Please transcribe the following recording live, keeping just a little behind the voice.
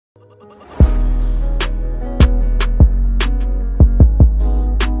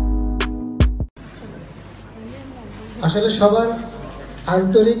আসলে সবার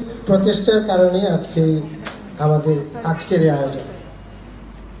আন্তরিক প্রচেষ্টার কারণে আমাদের আজকের এই আয়োজন।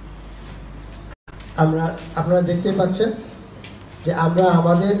 আপনারা দেখতে পাচ্ছেন যে আমরা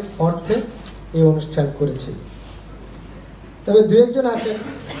আমাদের অর্থে এই অনুষ্ঠান করেছি। তবে দু একজন আছেন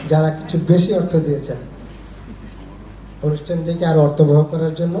যারা কিছু বেশি অর্থ দিয়েছেন অনুষ্ঠানটিকে আরো অর্থবহ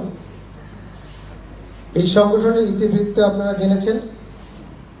করার জন্য। এই সংগঠনের ইতিবৃত্ত আপনারা জেনেছেন,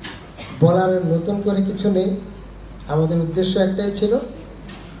 বলার নতুন করে কিছু নেই। আমাদের উদ্দেশ্য একটাই ছিল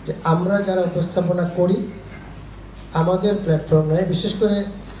যে আমরা যারা উপস্থাপনা করি আমাদের প্ল্যাটফর্ম নয়, বিশেষ করে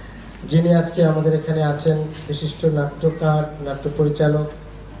যিনি আজকে আমাদের এখানে আছেন বিশিষ্ট নাট্যকার, নাট্য পরিচালক,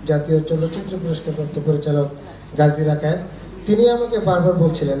 জাতীয় চলচ্চিত্র পুরস্কারপ্রাপ্ত পরিচালক গাজী রাকায়েত, তিনি আমাকে বারবার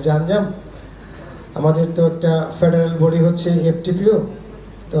বলছিলেন যে আঞ্জাম, আমাদের তো একটা ফেডারেল বডি হচ্ছে এফটিপিও,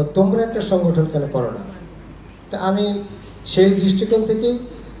 তো তোমরা একটা সংগঠন কেন করো না? তো আমি সেই দৃষ্টিকোণ থেকেই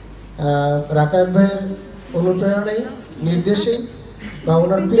রাকায়েত ভাইয়ের অনুপ্রেরণায়, নির্দেশেই বা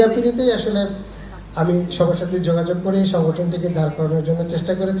ওনার পীড়াপিড়িতেই আসলে আমি সবার সাথে যোগাযোগ করে এই সংগঠনটিকে দাঁড় করানোর জন্য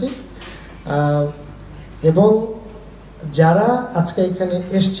চেষ্টা করেছি। এবং যারা আজকে এখানে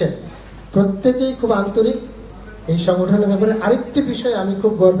এসছেন প্রত্যেকেই খুব আন্তরিক এই সংগঠনের ব্যাপারে। আরেকটি বিষয় আমি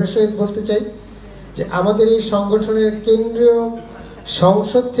খুব গর্বের সহিত বলতে চাই যে আমাদের এই সংগঠনের কেন্দ্রীয়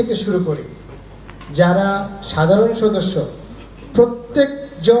সংসদ থেকে শুরু করে যারা সাধারণ সদস্য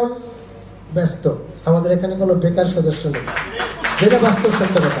প্রত্যেকজন ব্যস্ত। আমাদের এখানে কোনো বেকার সদস্য নেই, যেটা বাস্তব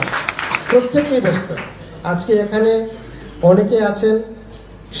সত্য কথা। প্রত্যেকেই ব্যস্ত। আজকে এখানে অনেকে আছেন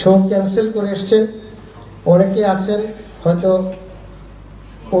শো ক্যান্সেল করে এসছেন, অনেকে আছেন হয়তো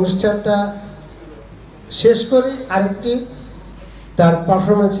অনুষ্ঠানটা শেষ করে আরেকটি তার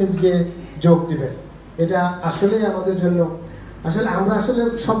পারফরমেন্সে গিয়ে যোগ দিবেন। এটা আসলে আমাদের জন্য আমরা আসলে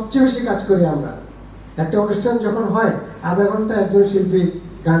সবচেয়ে বেশি কাজ করি। আমরা একটা অনুষ্ঠান যখন হয় আধা ঘন্টা একজন শিল্পী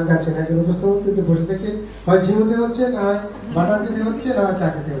গান গাচ্ছেন, একজন উপস্থাপক কিন্তু বসে থেকে হয় ঝিমুতে হচ্ছে, না হয় বাটার খেতে হচ্ছে, না হয় চা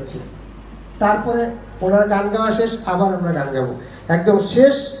খেতে হচ্ছে। তারপরে ওনার গান গাওয়া শেষ, আবার আমরা গান গাবো। একদম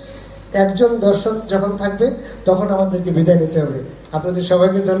শেষ একজন দর্শক যখন থাকবে তখন আমাদেরকে বিদায় নিতে হবে। আপনাদের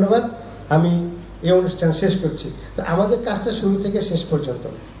সবাইকে ধন্যবাদ। আমি এই অনুষ্ঠান শেষ করছি। তো আমাদের কাজটা শুরু থেকে শেষ পর্যন্ত।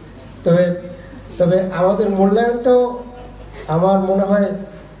 তবে আমাদের মূল্যায়নটাও আমার মনে হয়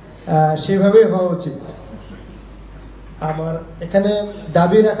সেভাবেই হওয়া উচিত। আমার এখানে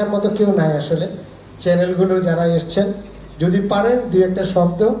দাবি রাখার মতো কেউ নাই। আসলে চ্যানেলগুলো যারা এসছেন যদি পারেন দু একটা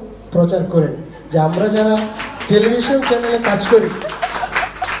শব্দ প্রচার করেন যে আমরা যারা টেলিভিশন চ্যানেলে কাজ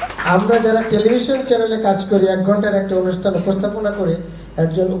করি, 1 ঘন্টার একটা অনুষ্ঠান উপস্থাপনা করে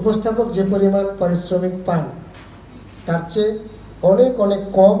একজন উপস্থাপক যে পরিমাণ পারিশ্রমিক পান তার চেয়ে অনেক অনেক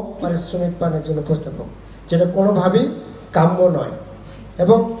কম পারিশ্রমিক পান একজন উপস্থাপক, যেটা কোনোভাবেই কাম্য নয়।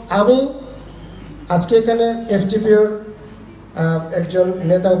 এবং আমি আজকে এখানে এফটিপিওর একজন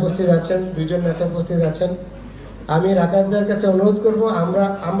নেতা উপস্থিত আছেন, 2 জন নেতা উপস্থিত আছেন। আমি রাকায়েত ভাইয়ের কাছে অনুরোধ করব,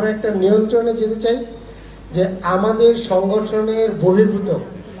 আমরা একটা নিয়ন্ত্রণে যেতে চাই যে আমাদের সংগঠনের বহির্ভূত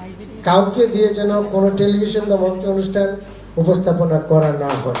কাউকে দিয়ে যেন কোনো টেলিভিশন বা মঞ্চ অনুষ্ঠান উপস্থাপনা করা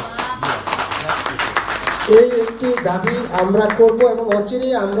না হয়। এই একটি দাবি আমরা করব এবং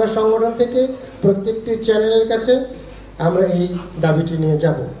অচিরেই আমরা সংগঠন থেকে প্রত্যেকটি চ্যানেলের কাছে আমরা এই দাবিটি নিয়ে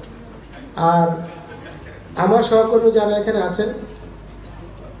যাব। আর আমার সহকর্মী যারা এখানে আছেন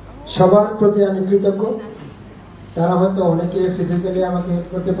সবার প্রতি আমি কৃতজ্ঞ। তারা হয়তো অনেকে ফিজিক্যালি আমাকে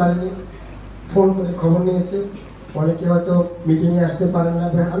করতে পারেনি, ফোন করে খবর নিয়েছে, অনেকে হয়তো মিটিংয়ে আসতে পারেন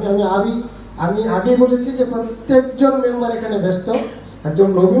না। আমি আগেই বলেছি যে প্রত্যেকজন মেম্বার এখানে ব্যস্ত। একজন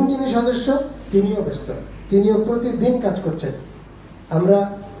নবীন যিনি সদস্য তিনিও ব্যস্ত, তিনিও প্রতিদিন কাজ করছেন।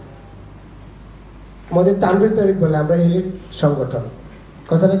 আমাদের তানভীর তারিক বলে আমরা এলিট সংগঠন,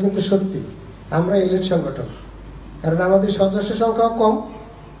 কথাটা কিন্তু সত্যি। আমরা এলিট সংগঠন, কারণ আমাদের সদস্য সংখ্যাও কম,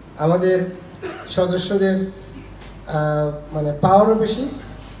 আমাদের সদস্যদের পাওয়ারও বেশি।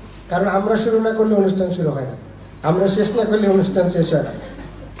 কারণ আমরা শুরু না করলে অনুষ্ঠান শুরু হয় না, আমরা শেষ না করলে অনুষ্ঠান শেষ হয় না।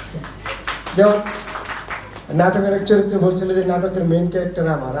 যেমন নাটকের এক চরিত্র বলছিল যে নাটকের মেইন ক্যারেক্টার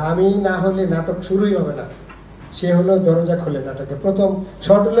আমি না হলে নাটক শুরুই হবে না। সে হলো দরজা খোলে, নাটকের প্রথম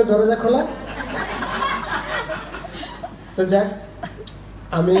শর্ট হলে দরজা খোলা। তো যাক,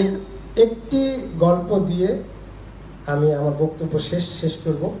 আমি একটি গল্প দিয়ে আমি আমার বক্তব্য শেষ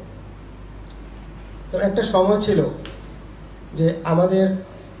করব। তো একটা সময় ছিল যে আমাদের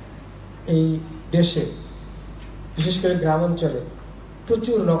এই দেশে বিশেষ করে গ্রাম অঞ্চলে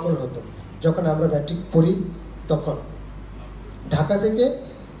প্রচুর নকল হতো। যখন আমরা ম্যাট্রিক পড়ি তখন ঢাকা থেকে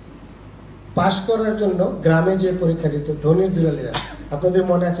পাশ করার জন্য গ্রামে যে পরীক্ষা দিত ধনীর দুলালীরা, আপনাদের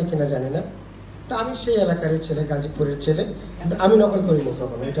মনে আছে কিনা জানি না। তা আমি সেই এলাকারই ছেলে, গাজীপুরের ছেলে, কিন্তু আমি নকল করিনি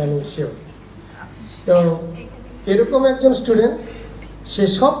তখন, এটা আমি শিওর। তো এরকম একজন স্টুডেন্ট সে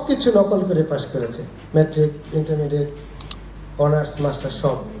সব কিছু নকল করে পাশ করেছে, ম্যাট্রিক, ইন্টারমিডিয়েট, অনার্স, মাস্টার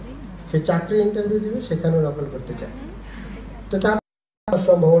সব। সে চাকরি ইন্টারভিউ দিবে, সেখানেও নকল করতে চায়। তো তার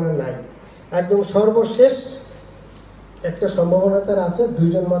সম্ভাবনা নাই। একদম সর্বশেষ একটা সম্ভাবনা তার আছে, 2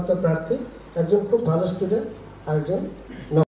 জন মাত্র প্রার্থী, একজন খুব ভালো স্টুডেন্ট, আরেকজন